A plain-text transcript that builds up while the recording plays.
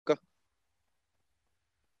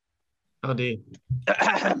Oh dear.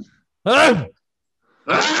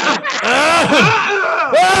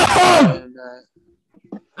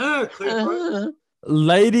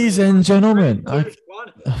 Ladies and gentlemen.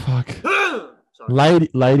 Fuck.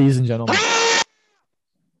 Ladies and gentlemen.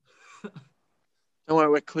 Don't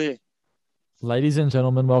worry, we're clear. Ladies and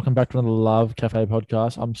gentlemen, welcome back to another Love Cafe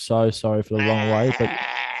podcast. I'm so sorry for the long wait, but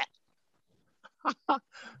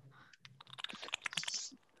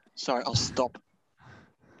sorry, I'll stop.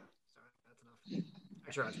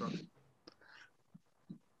 That's right, bro.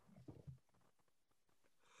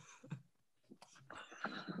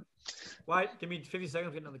 Wait, give me 50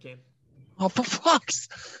 seconds to get another can. Oh, for fuck's!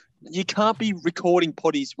 You can't be recording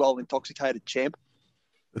potties while intoxicated, champ.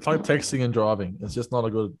 it's like texting and driving. It's just not a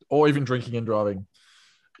good, or even drinking and driving.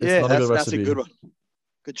 It's not That's a recipe. a good one.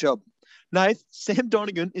 Good job. Nath, Sam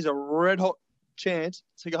Donegan is a red hot chance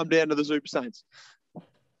to come down to the Super Saints.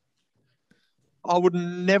 I would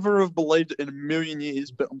never have believed it in a million years,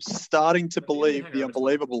 but I'm starting to believe the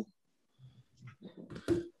unbelievable.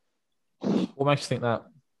 What makes you think that?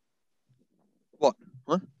 What?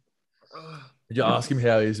 Huh? Did you ask him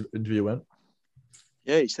how his interview went?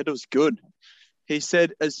 Yeah, he said it was good. He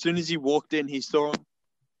said as soon as he walked in, he saw him.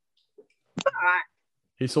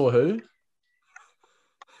 He saw who?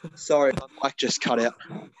 Sorry, my mic just cut out.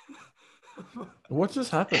 What just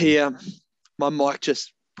happened? My mic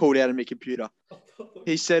just pulled out of my computer.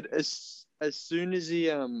 He said as soon as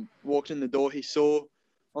he walked in the door, he saw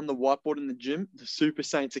on the whiteboard in the gym, the Super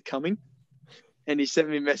Saints are coming. And he sent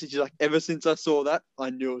me a message like, ever since I saw that, I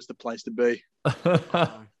knew it was the place to be.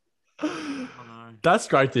 Oh, no. That's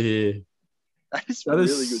great to hear. That is really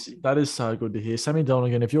good to hear. That is so good to hear. Sammy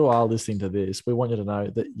Donegan, if you are listening to this, we want you to know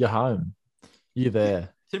that you're home. You're there.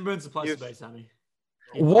 Tim Burns the place to be, Sammy.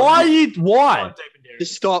 Why?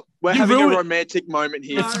 Just stop. We're having a romantic moment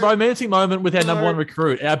here. It's a romantic moment with our number one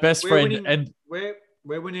recruit, our best friend. We're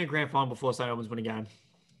winning a grand final before St. Albans win a game.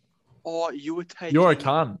 Oh, you're a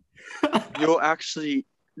cunt. You're actually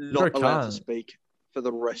not allowed to speak for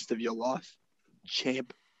the rest of your life.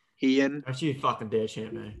 Champ. Ian. Don't you fucking dare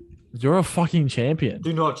champ me. You're a fucking champion.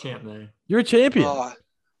 Do not champ me. You're a champion. Oh,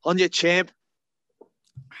 on your champ.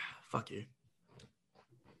 Fuck you.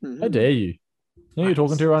 How dare you? You know who you're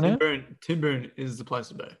talking to right now? Tim Boone is the place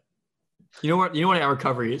to be. You know what our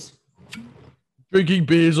recovery is? Drinking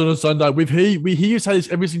beers on a Sunday. We hear you say this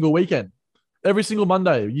every single weekend. Every single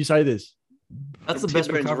Monday, you say this. That's the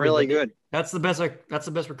best recovery. Really good. That's the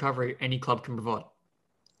best recovery any club can provide.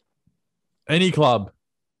 Any club.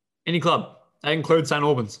 That includes St.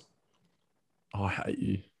 Albans. Oh, I hate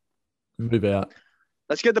you. Move out.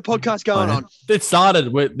 Let's get the podcast going on. It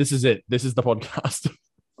started. This is it. This is the podcast.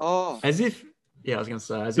 Oh, as if. Yeah, I was gonna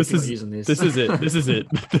say. As if you're not using this. This is it. This is it.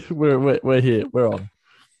 We're here. We're on.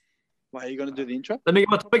 Wait, are you gonna do the intro? Let me get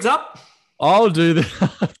my topics up. I'll do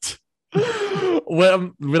that.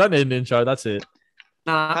 Well, we don't need an intro. That's it.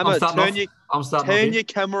 Nah, Hammer, I'm starting turn your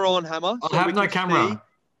camera on, Hammer. I have no camera.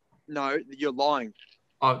 No, you're lying.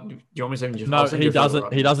 Oh, do you want me to send you? No, he doesn't.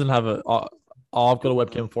 Right? He doesn't have it. I've got a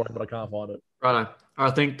webcam for him, but I can't find it. Righto.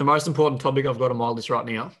 I think the most important topic I've got on my list right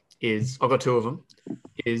now is I've got two of them.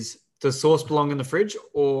 Is does sauce belong in the fridge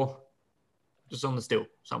or just on the still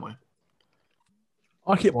somewhere?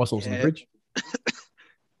 I keep my sauce in the fridge.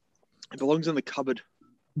 It belongs in the cupboard.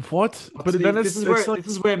 What? But then this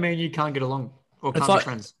is where me and you can't get along or can't be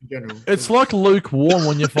friends in general. It's like lukewarm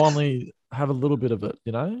when you finally have a little bit of it,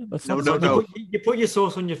 you know? That's no. You put your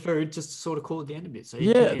sauce on your food just to sort of cool it down a bit. So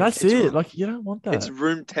that's it. Right. Like, you don't want that. It's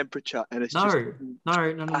room temperature and it's no. You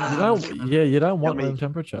don't want room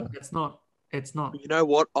temperature. It's not. You know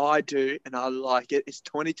what I do and I like it? It's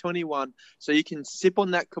 2021, so you can sip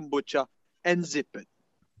on that kombucha and zip it.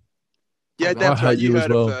 Yeah, that's right. You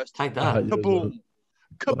heard it first. Take that. Kaboom.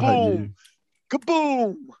 Kaboom.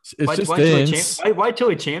 Kaboom. Wait till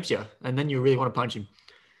he champs you, and then you really want to punch him.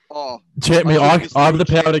 Oh, champ me! I have the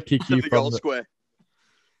power to kick you from the goal square.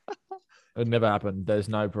 It never happened. There's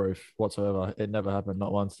no proof whatsoever. It never happened.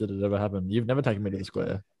 Not once did it ever happen. You've never taken me to the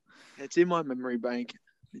square. It's in my memory bank.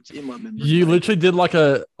 You literally did like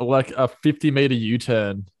a 50-meter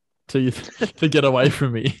U-turn to get away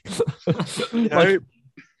from me.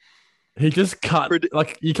 He just cut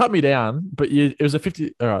you cut me down, but it was a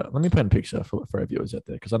 50. All right, let me paint a picture for our viewers out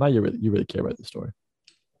there because I know you really care about this story.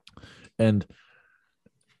 And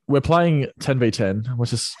we're playing 10v10.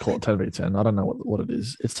 Let's just call it 10v10. I don't know what it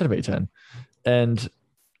is. It's 10v10, and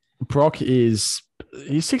Brock he's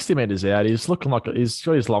 60 meters out. He's looking like he's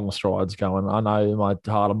got his long strides going. I know in my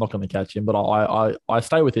heart I'm not going to catch him, but I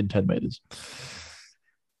stay within 10 meters.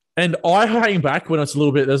 And I hang back when there's a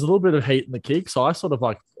little bit of heat in the kick, so I sort of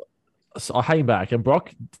So I hang back, and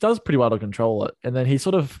Brock does pretty well to control it, and then he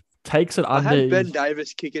sort of takes it I under. had Ben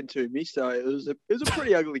Davis kicking to me, so it was a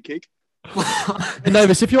pretty ugly kick. And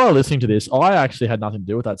Davis, if you are listening to this, I actually had nothing to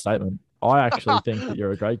do with that statement. I actually think that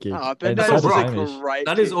you're a great kick. Ben And Davis so is does a Hamish. great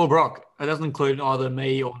That kick. is all Brock. It doesn't include either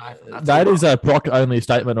me or Nathan. That's That all is Brock. a Brock only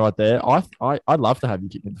statement right there. I'd love to have you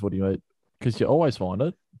kick in the footy, mate, because you always find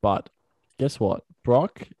it. But guess what?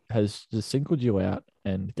 Brock has just singled you out,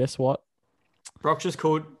 and guess what? Brock just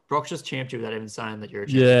champed you without even saying that you're a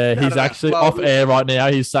champion. Yeah, he's No. actually Well, off air right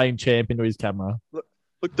now. He's saying champ into his camera. Look,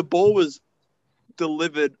 the ball was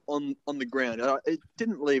delivered on the ground. It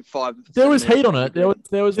didn't leave 5. There 7 was meters heat on off it. the There was, ground.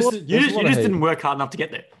 there was a lot- You there was a just lot of heat. didn't work hard enough to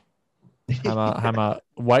get there. Hammer.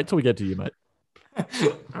 Wait till we get to you, mate. All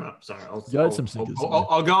right, sorry. You had some sinkers,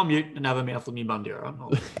 I'll go on mute and have a mouthful of me Bundy. All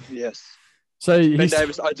right? Yes. So Ben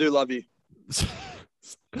Davis, I do love you.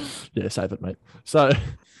 Yeah, save it, mate. So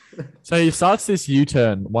he starts this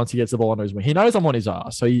U-turn once he gets the ball under his wing. He knows I'm on his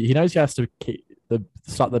ass, so he knows he has to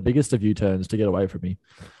start the biggest of U-turns to get away from me.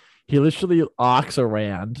 He literally arcs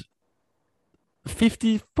around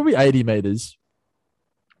 50, probably 80 meters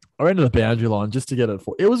around to the boundary line just to get it.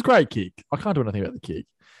 It was a great kick. I can't do anything about the kick.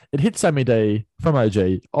 It hit Sammy D from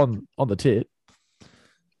OG on the tit.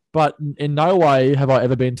 But in no way have I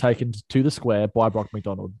ever been taken to the square by Brock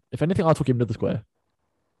McDonald. If anything, I took him to the square.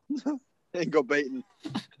 And got beaten.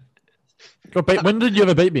 Got beat. When did you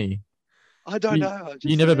ever beat me? I don't know.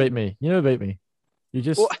 You never beat me. You never beat me. You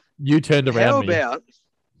just Well, you turned around How me. about,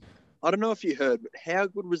 I don't know if you heard, but how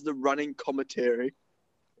good was the running commentary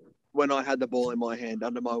when I had the ball in my hand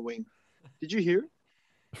under my wing? Did you hear it?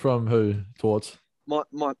 From who? Towards?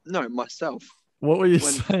 Myself. What were you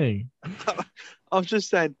When- saying? I was just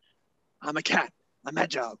saying, I'm a cat. I'm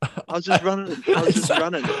agile. I was just running. I was just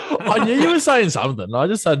running. I knew you were saying something. I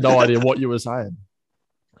just had no idea what you were saying.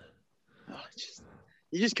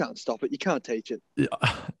 You just can't stop it. You can't teach it. Yeah.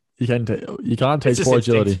 You can't It's teach just poor instinct.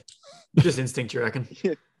 agility. Just instinct, you reckon?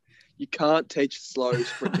 You can't teach slow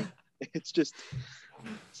sprinting. It's just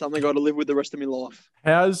something I got to live with the rest of my life.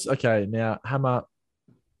 Okay, now Hammer.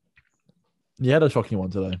 You had a shocking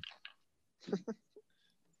one today.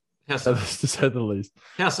 How so? To say the least.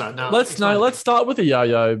 How so? No. Let's explain. start with the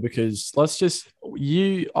yo-yo because I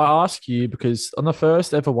ask you because on the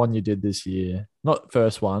first ever one you did this year, not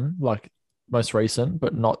first one, like most recent,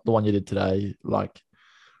 but not the one you did today, like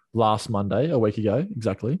last Monday, a week ago,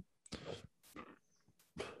 exactly.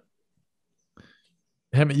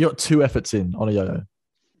 Hammer, you got 2 efforts in on a yo-yo.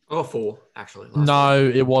 Or 4, actually. No,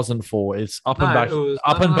 it wasn't 4. It's up and No, back. it was-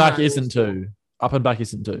 Up no, and no, back no, it was isn't 2. Up and back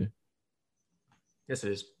isn't 2. Yes,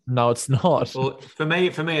 it is. No, it's not. Well, for me,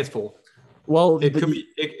 it's 4. Well, It could be.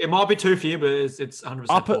 It might be 2 for you, but it's 100%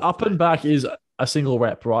 up and back is a single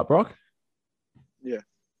rep, right, Brock? Yeah.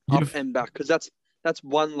 Up You've- and back, because that's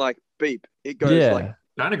one like beep. It goes yeah. like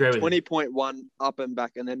Don't agree with you. 20.1 up and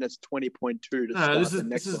back, and then there's 20.2 to No, start this the is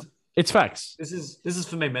next this is one. It's facts, this is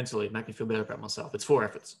for me mentally. Make me feel better about myself. It's 4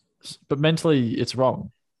 efforts. but mentally it's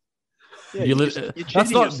wrong. Yeah, You you're li- cheating that's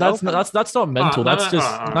not yourself, man. that's not mental. no, That's no,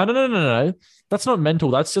 just no. no. That's not mental.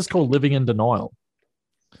 That's just called living in denial.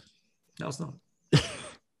 No, it's not.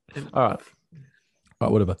 All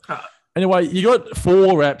right, whatever. Ah. Anyway, you got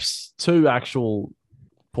 4 reps, 2 actual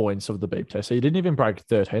points of the beep test. So you didn't even break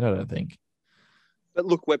 13. I don't think. But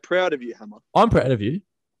look, we're proud of you, Hammer. I'm proud of you.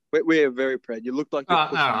 We're very proud. You look like you're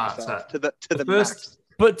pushing yourself to the max. First,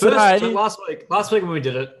 But so today, last week when we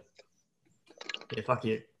did it, yeah, fuck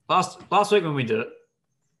you. Last week when we did it,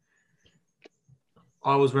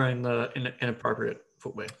 I was wearing the inappropriate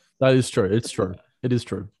footwear. that is true. It's true. It is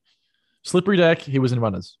true. Slippery deck. He was in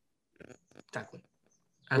runners. Exactly.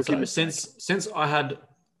 And Rookie so mistake. since I had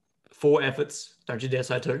 4 efforts, don't you dare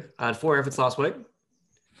say 2. I had 4 efforts last week.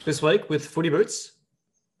 This week with footy boots,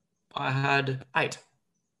 I had 8.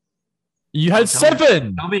 You had Tell me.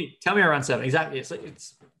 7. Tell me around 7. Exactly. It's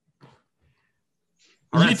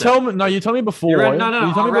You tell me. No, you tell me before. no.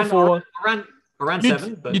 You told me before. Around You,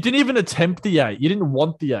 7. But you didn't even attempt the 8. You didn't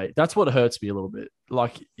want the 8. That's what hurts me a little bit.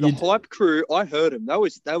 Like The you, hype crew, I heard him. They were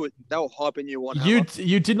hyping you on. you, Hammer.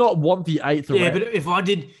 you did not want the 8th yeah, rep. but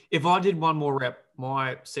if I did one more rep,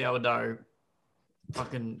 my sourdough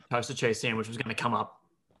fucking toasted cheese sandwich was going to come up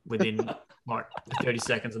within like 30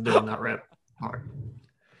 seconds of doing that rep. Like,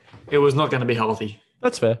 it was not going to be healthy.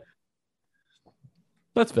 That's fair.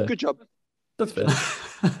 That's fair. Good job. That's fair.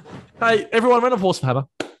 Hey, everyone, round of applause for Hammer.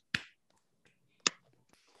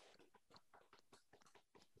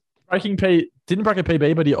 Didn't break a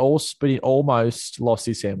PB, but he almost lost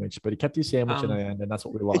his sandwich. But he kept his sandwich in the end, and that's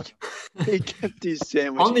what we like. He kept his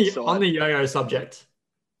sandwich inside. on the yo-yo subject,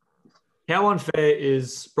 how unfair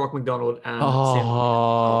is Brock McDonald and Sam?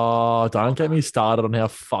 Oh, don't get me started on how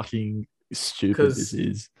fucking stupid this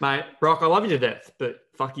is. Mate, Brock, I love you to death, but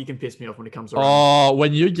fuck, you can piss me off when it comes around. Oh,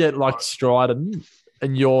 when you get like strident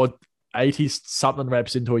and you're 80 something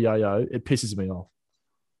reps into a yo-yo, it pisses me off.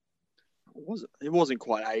 It wasn't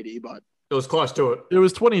quite 80, but It was close to it. It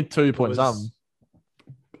was 22 point something.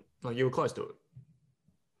 Like, you were close to it.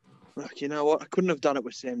 Look, you know what? I couldn't have done it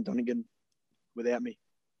with Sam Donegan without me.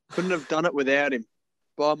 Couldn't have done it without him.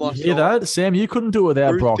 By my You hear side. that, Sam? You couldn't do it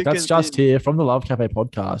without Bruce Brock. That's Dickinson. just here from the Love Cafe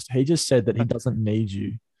podcast. He just said that he doesn't need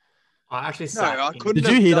you. I actually No, sat. I in- couldn't. Did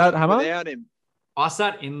you have hear done that, it Hammer? Without him. I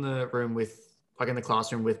sat in the room in the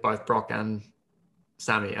classroom with both Brock and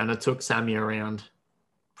Sammy, and it took Sammy around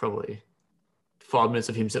probably 5 minutes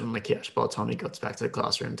of him sitting on the couch by the time he got back to the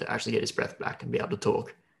classroom to actually get his breath back and be able to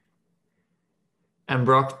talk. And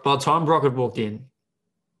Brock, by the time Brock had walked in,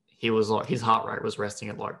 he was like, his heart rate was resting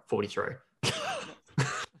at like 43.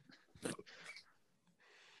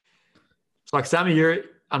 It's like, Sammy, you're an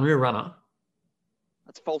unreal runner.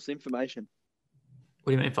 That's false information.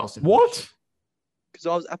 What do you mean false information? What? Because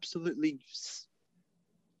I was absolutely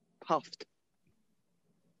puffed.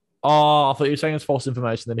 Oh, I thought you were saying it's false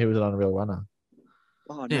information that he was an unreal runner.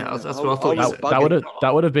 Oh, Yeah, no, that's what I thought you was said. buggered.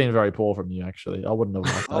 That would have been very poor from you, actually. I wouldn't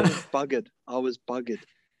have liked I that. was buggered. I was buggered.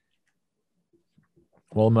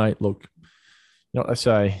 Well, mate, look, you know what they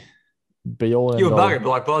say. Be all You and were all. buggered, but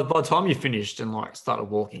like by the time you finished and like started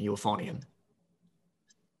walking, you were fine again.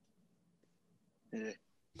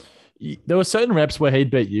 Yeah. There were certain reps where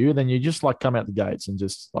he'd beat you, and then you just like come out the gates and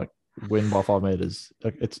just like win by 5 meters.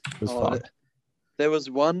 Like, it was fun. There was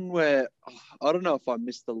one where I don't know if I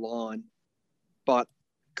missed the line, but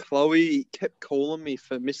Chloe kept calling me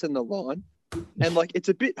for missing the line. And like it's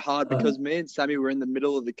a bit hard because me and Sammy were in the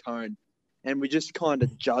middle of the cone and we just kind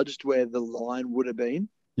of judged where the line would have been.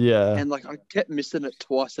 Yeah. And like I kept missing it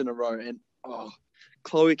twice in a row. And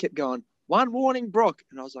Chloe kept going, "One warning, Brock."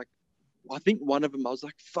 And I was like, I think one of them, I was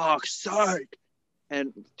like, "Fuck's sake."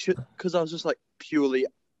 And because I was just like purely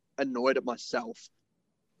annoyed at myself.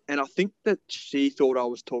 And I think that she thought I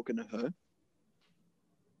was talking to her.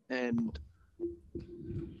 And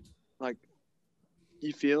like,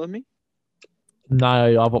 you feeling me?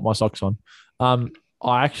 No, I put my socks on.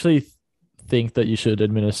 I actually think that you should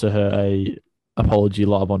administer her a apology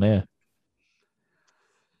live on air.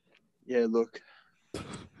 Yeah, look.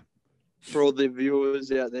 For all the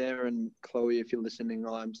viewers out there, and Chloe, if you're listening,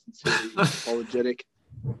 I'm sincerely apologetic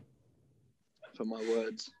for my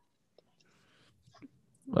words.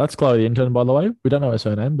 That's Chloe the intern, by the way. We don't know her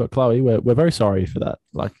surname, but Chloe, we're very sorry for that.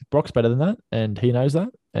 Like Brock's better than that, and he knows that,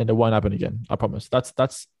 and it won't happen again. I promise. That's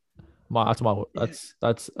Live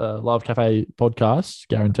Cafe podcast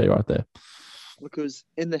guarantee right there. Because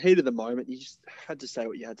in the heat of the moment, you just had to say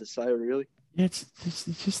what you had to say, really. Yeah, it's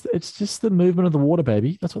just the movement of the water,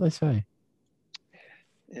 baby. That's what they say.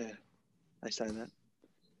 Yeah, they say that.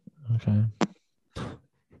 Okay.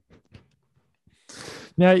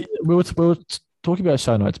 Now we were talking about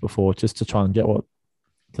show notes before, just to try and get what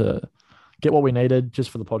we needed just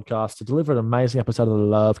for the podcast to deliver an amazing episode of the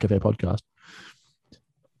Love Cafe podcast.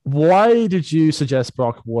 Why did you suggest,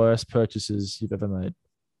 Brock, worst purchases you've ever made?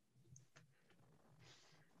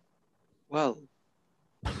 Well,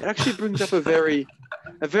 it actually brings up a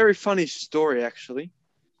very funny story, actually.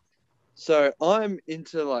 So I'm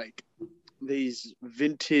into like these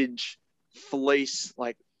vintage fleece,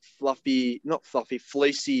 like fleecy,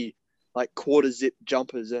 like quarter zip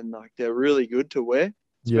jumpers, and like they're really good to wear,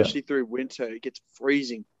 especially through winter. It gets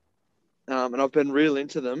freezing, and I've been real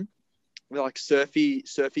into them. They're like surfy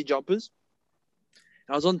jumpers.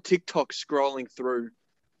 And I was on TikTok scrolling through,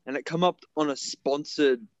 and it come up on a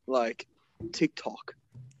sponsored like TikTok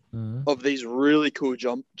of these really cool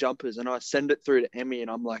jumpers, and I send it through to Emmy,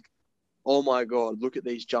 and I'm like, "Oh my god, look at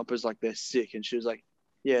these jumpers! Like they're sick." And she was like,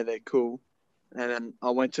 "Yeah, they're cool." And then I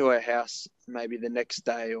went to her house maybe the next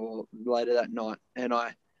day or later that night, and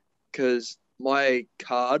because my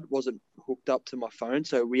card wasn't hooked up to my phone,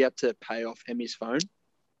 so we had to pay off Emmy's phone.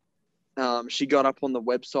 She got up on the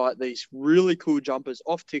website these really cool jumpers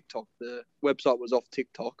off TikTok. The website was off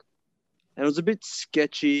TikTok, and it was a bit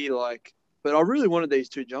sketchy, but I really wanted these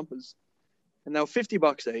two jumpers, and they were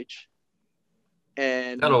 $50 each.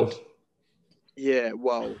 And That old. Yeah,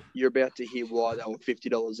 well, you're about to hear why they were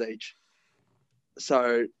 $50 each.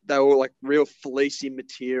 So they were like real fleecy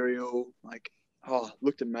material,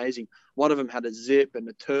 looked amazing. One of them had a zip and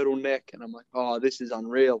a turtleneck, and I'm like, oh, this is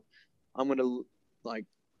unreal. I'm gonna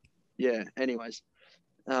anyways.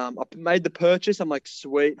 I made the purchase. I'm like,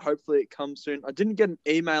 sweet, hopefully it comes soon. I didn't get an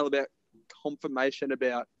email about confirmation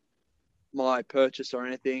about my purchase or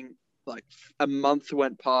anything. Like a month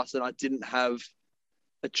went past and I didn't have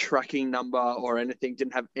a tracking number or anything,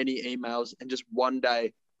 didn't have any emails, and just one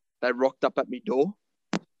day they rocked up at my door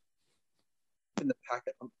in the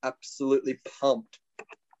packet. I'm absolutely pumped.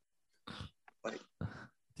 Do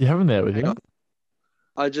you have them there with Hang you? on.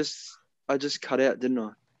 I just cut out, didn't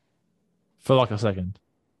I? For like a second.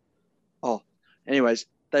 Oh, anyways,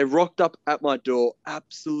 they rocked up at my door,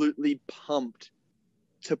 absolutely pumped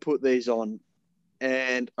to put these on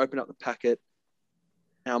and open up the packet.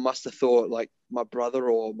 And I must have thought like my brother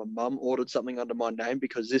or my mum ordered something under my name,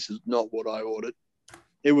 because this is not what I ordered.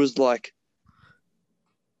 It was like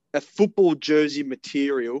a football jersey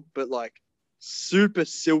material, but like super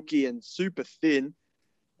silky and super thin.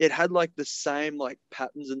 It had like the same like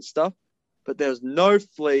patterns and stuff, but there was no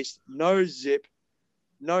fleece, no zip,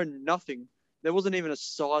 no nothing. There wasn't even a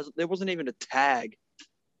size. There wasn't even a tag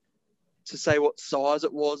to say what size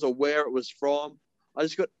it was or where it was from. I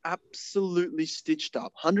just got absolutely stitched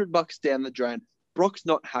up. $100 down the drain. Brock's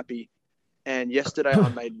not happy. And yesterday I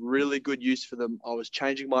made really good use for them. I was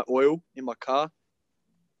changing my oil in my car.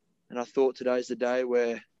 And I thought today's the day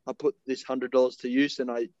where I put this $100 to use, and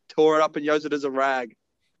I tore it up and used it as a rag.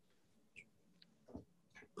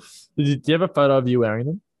 Do you have a photo of you wearing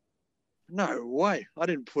them? No way. I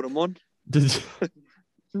didn't put them on. Did you?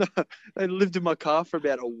 No, they lived in my car for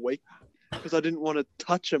about a week because I didn't want to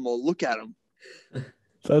touch them or look at them.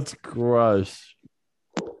 That's gross.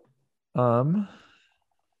 That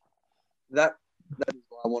is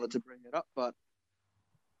why I wanted to bring it up. But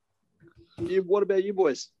what about you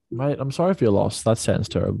boys? Mate, I'm sorry for your loss. That sounds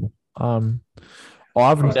terrible. I've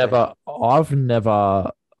never, I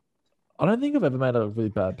don't think I've ever made a really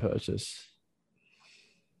bad purchase.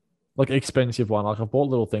 Like expensive one. Like I've bought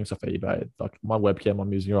little things off eBay. Like my webcam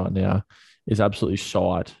I'm using right now is absolutely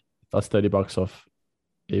shite. That's $30 off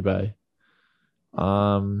eBay.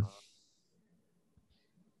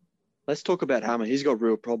 Let's talk about Hammer. He's got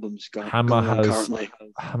real problems Hammer going on has currently.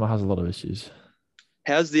 Hammer has a lot of issues.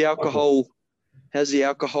 How's the alcohol?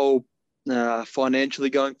 Financially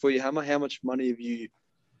going for you, Hammer? How much money have you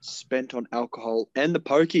spent on alcohol and the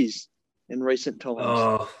pokies in recent times?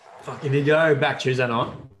 Oh, fuck. If you go back Tuesday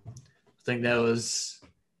night, I think there was,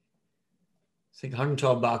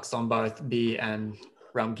 $112 on both beer and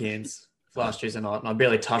rum cans last Tuesday night, and I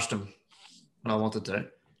barely touched them when I wanted to.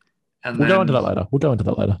 And We'll go into that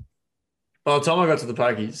later. By the time I got to the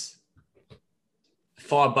pokies,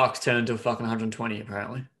 $5 turned into a fucking 120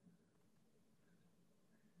 apparently.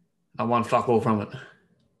 I won fuck all from it.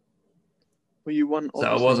 Well, you won.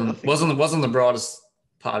 So it wasn't the brightest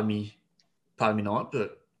part of me night,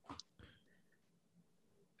 but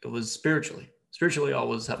it was spiritually. Spiritually, I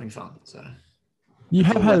was having fun. So you've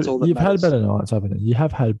had better nights, haven't you? You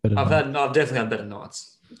have had better. I've definitely had better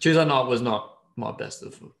nights. Tuesday night was not my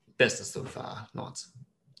bestest of nights.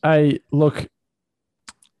 Hey, look,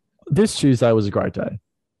 this Tuesday was a great day.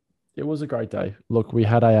 It was a great day. Look, we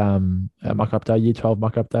had a muck-up day, Year 12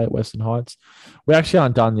 muck-up day at Western Heights. We actually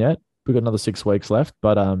aren't done yet. We've got another 6 weeks left,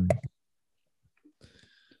 but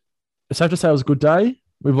it's safe to say it was a good day.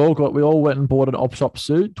 We all went and bought an op shop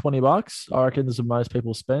suit, $20. I reckon this is the most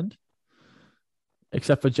people spend.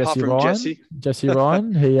 Except for Jesse Ryan. Jesse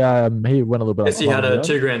Ryan, he went a little bit. Jesse had a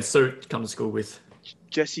 $2,000 suit to come to school with.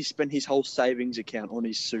 Jesse spent his whole savings account on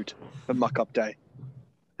his suit for muck-up day.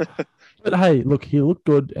 But hey, look, he looked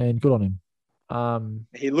good and good on him.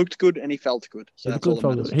 He looked good and he felt good. So that's all that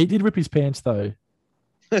matters. He did rip his pants though.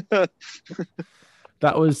 That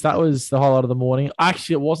was the highlight of the morning.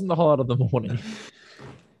 Actually, it wasn't the highlight of the morning.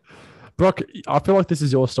 Brock, I feel like this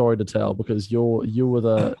is your story to tell because you were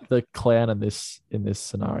the clown in this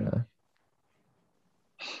scenario.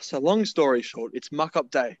 So long story short, it's muck-up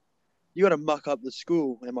day. You got to muck up the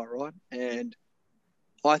school, am I right? And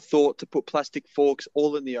I thought to put plastic forks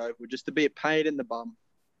all in the oval just to be a pain in the bum.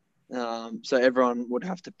 So everyone would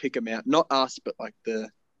have to pick them out. Not us, but like the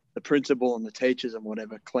principal and the teachers and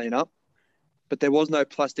whatever, clean up. But there was no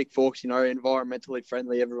plastic forks, environmentally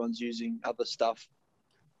friendly. Everyone's using other stuff.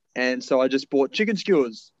 And so I just bought chicken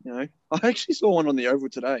skewers, I actually saw one on the oval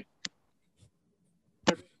today.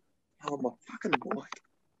 Oh, my fucking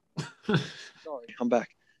mic. Sorry, I'm back.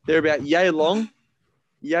 They're about yay long,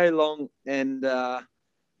 and they're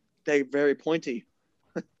very pointy.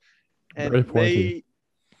 And very pointy.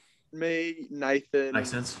 me, Nathan, Makes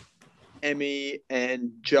sense. Emmy,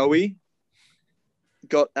 and Joey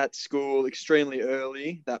got at school extremely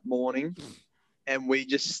early that morning, and we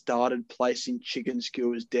just started placing chicken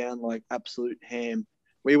skewers down like absolute ham.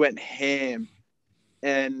 We went ham,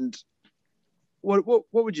 and what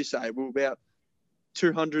would you say? We were about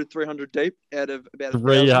 200, 300 deep out of about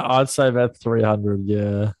 1,000. Yeah, I'd say about 300.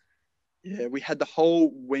 Yeah. Yeah, we had the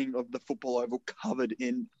whole wing of the football oval covered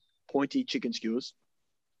in pointy chicken skewers.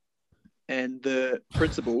 And the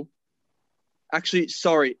principal, actually,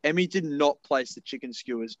 sorry, Emmy did not place the chicken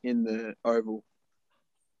skewers in the oval.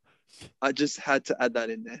 I just had to add that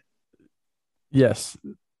in there. Yes.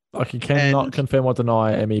 Like you cannot And- confirm or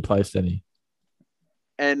deny Emmy placed any.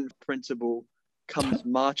 And principal comes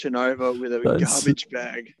marching over with a That's- garbage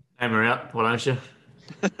bag. Name her out. Why don't you?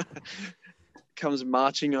 Comes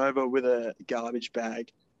marching over with a garbage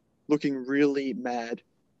bag, looking really mad.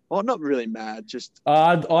 Well, not really mad, just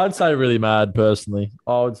I'd say really mad personally.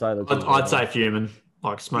 I would say that. I'd say fuming.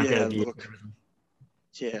 Like smoke Yeah, out of the ear. look.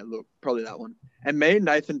 Yeah, look, probably that one. And me and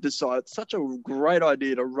Nathan decided such a great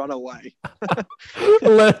idea to run away.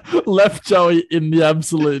 left Joey in the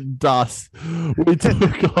absolute dust. We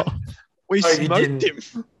took off. We Oh, you smoked didn't.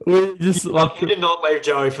 him. We just Like, you did not leave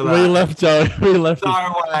Joey for that. we left Joey. We left. him.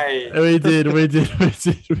 No way. We did.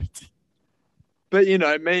 But you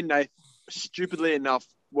know, me and Nathan, stupidly enough,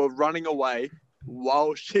 were running away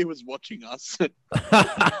while she was watching us.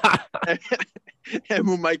 And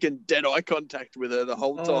we're making dead eye contact with her the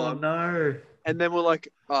whole Oh time. no. And then we're like,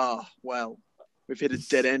 well, we've hit a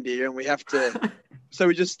dead end here and we have to. So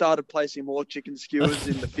we just started placing more chicken skewers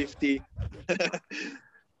in the 50.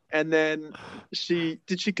 And then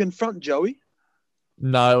did she confront Joey?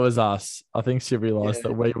 No, it was us. I think she realised Yeah.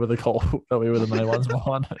 that we were the main ones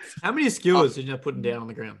behind it. How many skewers did you put down on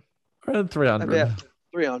the ground? Around 300. About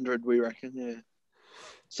 300, we reckon, yeah.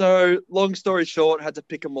 So, long story short, had to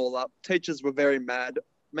pick them all up. Teachers were very mad.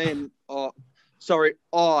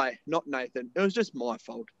 I, not Nathan. It was just my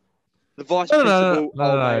fault. The vice principal,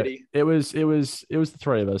 old lady. It was the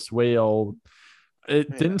three of us.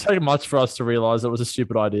 It didn't take much for us to realise it was a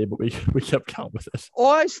stupid idea, but we kept going with it.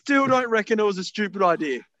 I still don't reckon it was a stupid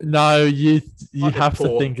idea. No, you Like have it's to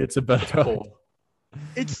poor. think it's a better idea. Poor.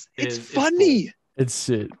 It's It's funny. It's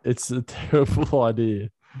shit. It's a terrible idea.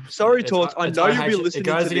 Sorry, It's- Torts. I it's know you'll RH be listening It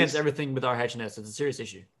goes to against this. everything with RHS. It's a serious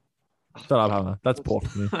issue. Shut up, Hannah. That's poor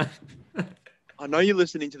for me. I know you're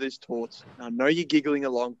listening to this, Torts. I know you're giggling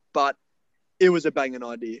along, but it was a banging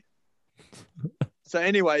idea. So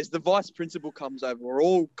anyways, the vice principal comes over. We're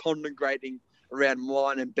all congregating around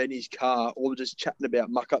mine and Benny's car, all just chatting about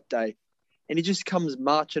muck-up day. And he just comes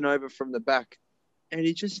marching over from the back. And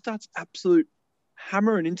he just starts absolute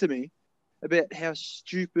hammering into me about how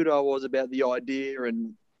stupid I was about the idea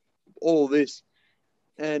and all this.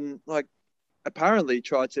 And, like, apparently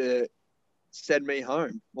tried to send me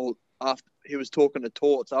home. Well, after he was talking to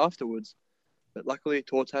Torts afterwards. But luckily,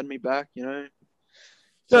 Torts had me back, you know.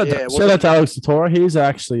 So, yeah, Shout out to Alex Satora. He's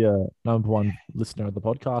actually a number one listener of the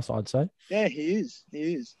podcast, I'd say. Yeah, he is.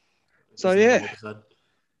 He is. So, yeah.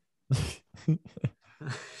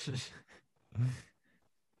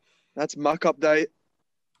 That's muck-up day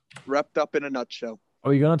wrapped up in a nutshell.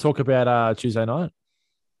 Are you going to talk about Tuesday night?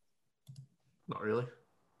 Not really.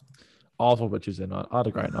 I'll talk about Tuesday night. I had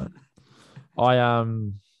a great night.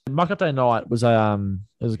 Muck Up Day night was it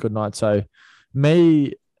was a good night. So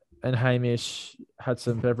me and Hamish had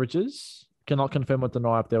some beverages. Cannot confirm or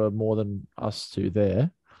deny if there were more than us two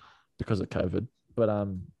there because of COVID. But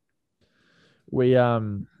so we had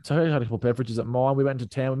a couple of beverages at mine. We went to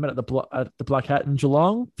town. We met at the Black Hat in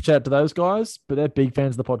Geelong. Shout out to those guys, but they're big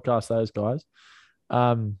fans of the podcast. Those guys.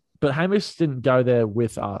 But Hamish didn't go there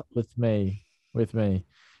with me.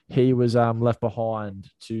 He was left behind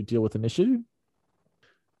to deal with an issue.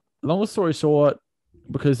 Long story short,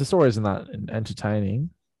 because the story isn't that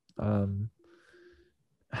entertaining,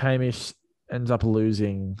 Hamish ends up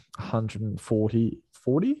losing 120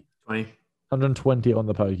 on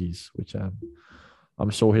the pokies, which I'm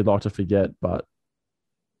sure he'd like to forget, but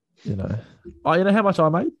you know how much I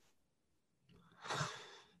made?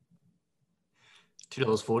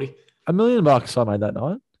 $2.40. $1 million I made that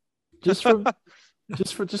night, just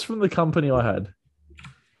from the company I had.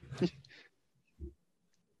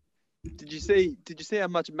 Did you see how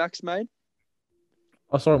much Max made?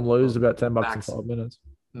 I saw him lose about $10 Max. in 5 minutes.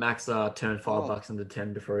 Max turned $5 into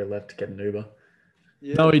 10 before he left to get an Uber.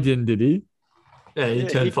 Yeah. No, he didn't, did he? Yeah, he Yeah,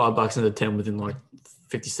 turned he- $5 into 10 within like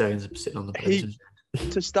 50 seconds of sitting on the position.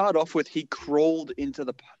 To start off with, he crawled into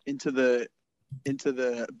the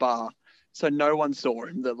bar, so no one saw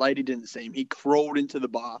him. The lady didn't see him. He crawled into the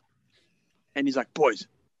bar, and he's like, "Boys,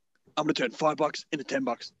 I'm gonna turn $5 into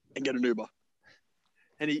 $10 and get an Uber."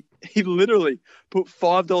 And he literally put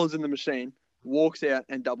 $5 in the machine, walks out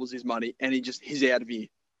and doubles his money, and he's out of here.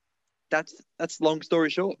 That's long story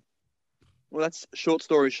short. Well, that's short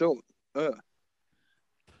story short.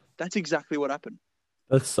 That's exactly what happened.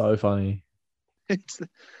 That's so funny. It's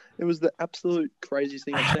It was the absolute craziest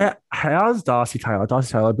thing I've seen. How's Darcy Taylor?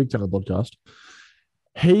 Darcy Taylor, big fan of the podcast.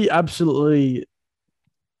 He absolutely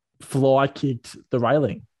fly kicked the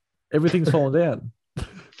railing. Everything's fallen down.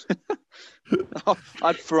 I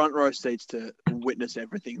had front row seats to witness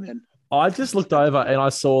everything then. I just looked over and I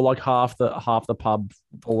saw like half the pub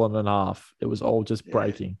fallen in half. It was all just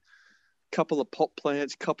breaking. Couple of pot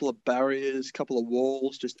plants, couple of barriers, couple of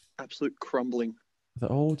walls, just absolute crumbling. They're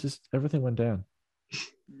all just everything went down.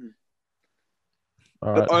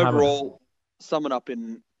 All But right, overall, sum it up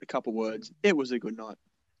in a couple words, it was a good night.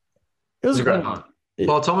 It was a great night. By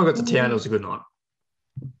the time I got to town, it was a good night.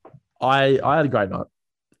 I had a great night.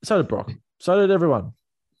 So did Brock. So did everyone.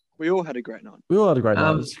 We all had a great night. We all had a great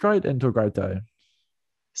night. It's a great end to a great day.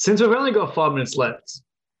 Since we've only got 5 minutes left,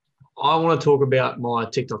 I want to talk about my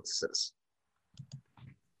TikTok success.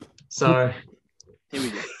 So here we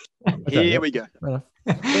go. Okay, Here we go. Fair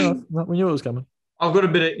enough. No, we knew it was coming. I've got a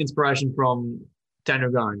bit of inspiration from Daniel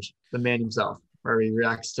Grange, the man himself, where he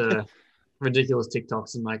reacts to ridiculous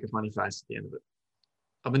TikToks and make a funny face at the end of it.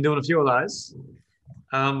 I've been doing a few of those.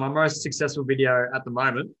 My most successful video at the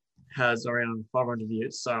moment has around 500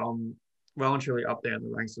 views, so I'm well and truly up there in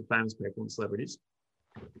the ranks of famous people and celebrities.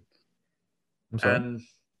 I'm sorry. And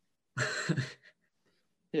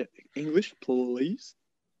Yeah, English, please.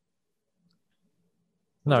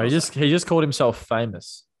 No, he just called himself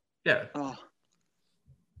famous. yeah, Oh,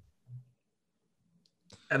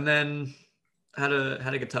 and then had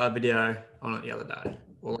a guitar video on it the other day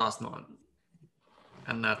or last night,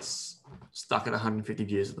 and that's stuck at 150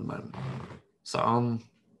 views at the moment. So I'm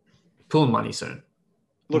pulling money soon.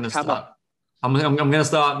 look, I'm going to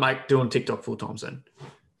start doing TikTok full time soon.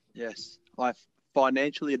 Yes, I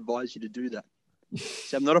financially advise you to do that.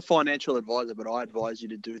 See, I'm not a financial advisor, but I advise you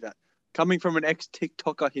to do that. Coming from an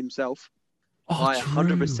ex-TikToker himself, I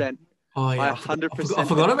 100%, Oh yeah, I 100% I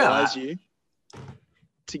forgot about advise that. you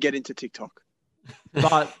to get into TikTok.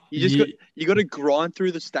 But You got to grind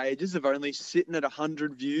through the stages of only sitting at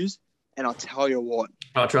 100 views, and I'll tell you what,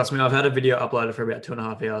 Oh, trust me, I've had a video uploaded for about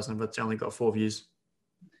 2.5 hours and it's only got 4 views.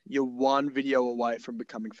 you're one video away from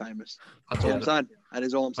becoming famous. That's all I'm doubt it. saying. That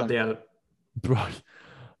is all I'm I saying. doubt it. Brock,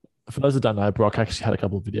 for those that don't know, Brock actually had a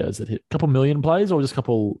couple of videos that hit a couple million plays, or just a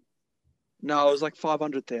couple. No, it was like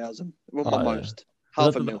 500,000. Well, my Oh, yeah. most.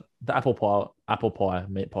 Half a mil. The apple pie,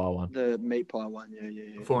 meat pie one. The meat pie one.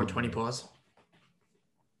 Yeah. 420 pies.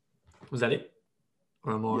 Was that it?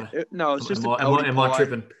 Or am I? Yeah, no, it's just am an I, Aldi am I pie.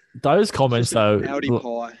 tripping? Those comments Just an though, Aldi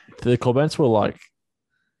pie. the comments were like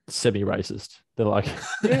semi-racist. They're like,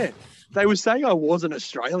 Yeah, they were saying I wasn't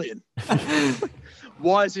Australian.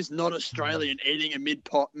 Why is this not Australian eating a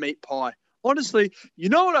meat pie? Honestly, you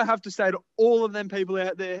know what I have to say to all of them people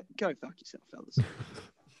out there? Go fuck yourself, fellas.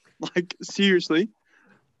 Like, seriously,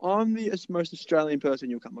 I'm the most Australian person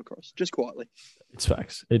you'll come across. Just quietly. it's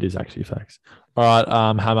facts. It is actually facts. All right,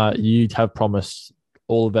 Hammer, you have promised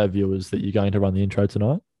all of our viewers that you're going to run the intro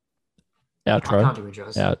tonight. Outro. I can't do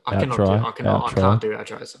intros. I outro. can't do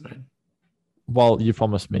outros. I mean. Well, you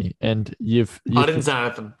promised me, and you've I didn't say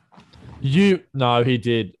anything. No, he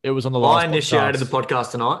did. It was on the last. I initiated podcast. the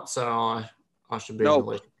podcast tonight, so I should be No. in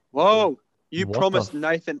the lead. Whoa, you What promised the-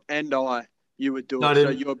 Nathan and I you would do No, I it, so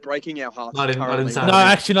didn't. you were breaking our hearts. I didn't say No,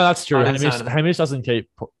 actually, no, that's true. I didn't say Hamish, anything. Hamish doesn't keep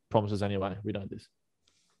promises anyway. We know this.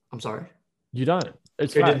 I'm sorry. You don't.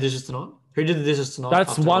 It's Who did the facts. dishes tonight? Who did the dishes tonight?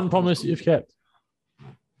 That's after one I promise you've kept.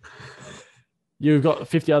 You've got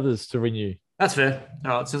 50 others to renew. That's fair.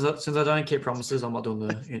 All right. Since I don't keep promises, I'm not doing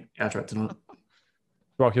the outro tonight.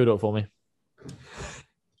 Brock, you'll do it for me.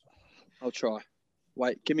 I'll try.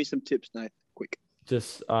 Wait, give me some tips, Nate. Quick.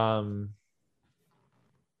 Just do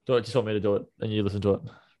it. Just want me to do it, and you listen to it.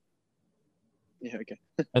 Yeah, okay.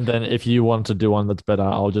 And then if you want to do one that's better,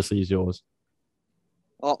 I'll just use yours.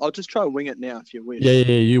 I'll just try to wing it now if you wish. Yeah.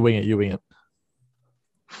 You wing it. You wing it.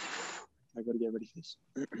 I got to get ready for this.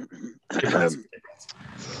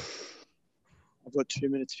 I've got 2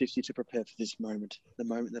 minutes 50 to prepare for this moment. The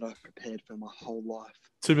moment that I've prepared for my whole life.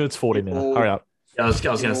 2 minutes 40 now. all- Hurry up. Yeah, I was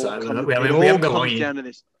going to It say all we comes- haven't it all got long comes here. down to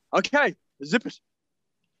this. Okay, zip it.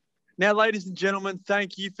 Now, ladies and gentlemen,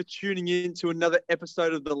 thank you for tuning in to another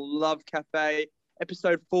episode of the Love Cafe.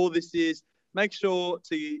 Episode 4 this is. Make sure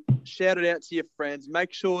to shout it out to your friends.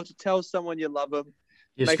 Make sure to tell someone you love them.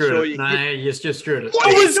 You Make screwed sure it. you No, you just screwed it. What?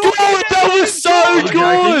 That was good. That was so Are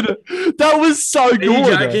you good. That was so Are you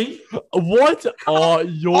good. joking? What? Oh,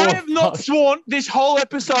 you're I have not sworn this whole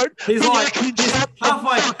episode. He's like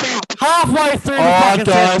halfway. halfway through the fucking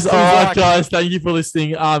guys. sentence, All he's right, like- guys. Thank you for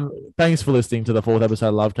listening. Thanks for listening to the 4th episode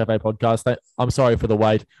of Love Cafe podcast. I'm sorry for the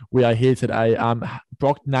wait. We are here today.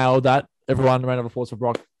 Brock nailed that. Everyone, round of applause for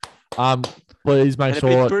Brock. Please make And a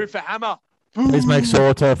big sure. boo for Hammer. Please make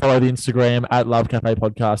sure to follow the Instagram at Love Cafe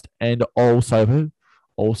Podcast, and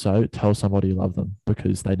also tell somebody you love them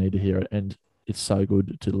because they need to hear it, and it's so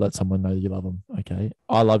good to let someone know you love them. Okay,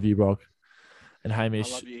 I love you, Brock, and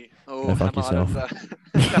Hamish. I love you. Go fuck Hammer,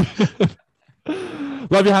 yourself.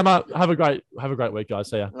 Love you, Hammer. Have a great week, guys.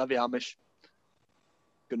 See ya. Love you, Hamish.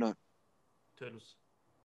 Good night. Turtles.